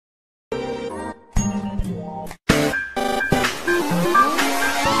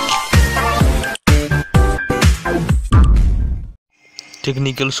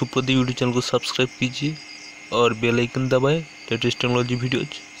Technical सुप्रदीप YouTube channel को subscribe कीजिए और बेल आइकन दबाएं लेटेस्ट टेक्नोलॉजी वीडियोज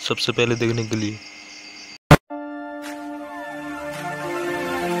सबसे पहले देखने के लिए।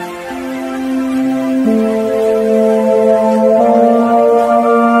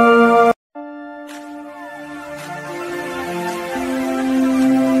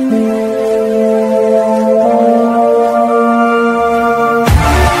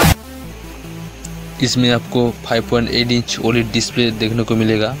 इसमें आपको 5.8 इंच OLED डिस्प्ले देखने को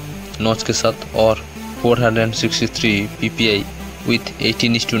मिलेगा नॉच के साथ और 463 ppi with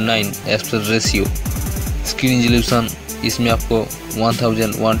 18:9 aspect ratio. Screen resolution इसमें आपको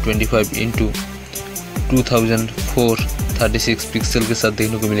 1125 इंटू 2436 पिक्सल के साथ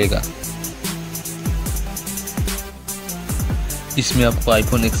देखने को मिलेगा। इसमें आपको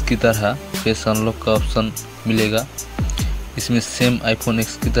iPhone X की तरह फेस अनलॉक का ऑप्शन मिलेगा। इसमें सेम iPhone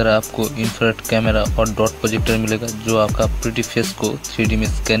X की तरह आपको इंफ्रारेड कैमरा और डॉट प्रोजेक्टर मिलेगा जो आपका प्रिटी फेस को 3D में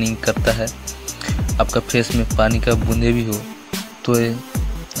स्कैनिंग करता है। आपका फेस में पानी का बूंदे भी हो तो ये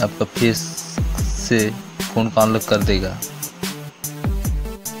आपका फेस से फ़ोन को अनलॉक कर देगा।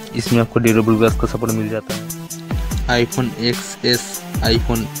 इसमें आपको ड्यूरेबल ग्लास का सपोर्ट मिल जाता है। iPhone XS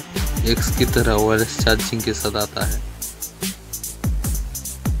iPhone X की तरह वायरलेस चार्जिंग के साथ आता है।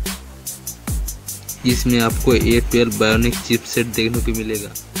 इसमें आपको 812 बायोनिक चिपसेट देखने को मिलेगा।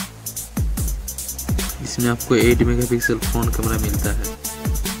 इसमें आपको 8 मेगापिक्सल फ्रंट कैमरा मिलता है।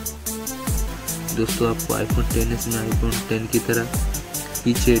 दोस्तों आपको iPhone XS में iPhone X की तरह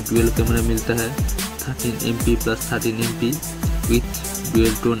पीछे डुअल कैमरा मिलता है 13 MP plus 13 MP with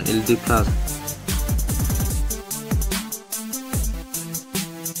dual tone LED flash.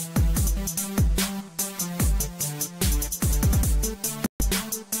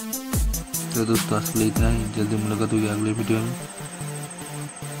 तो दोस्तों आज के लिए इतना ही। जल्दी मुलाकात होगी अगले वीडियो में।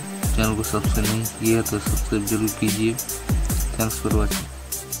 चैनल को सब्सक्राइब नहीं किया तो सब्सक्राइब जरूर कीजिए। Thanks for watching.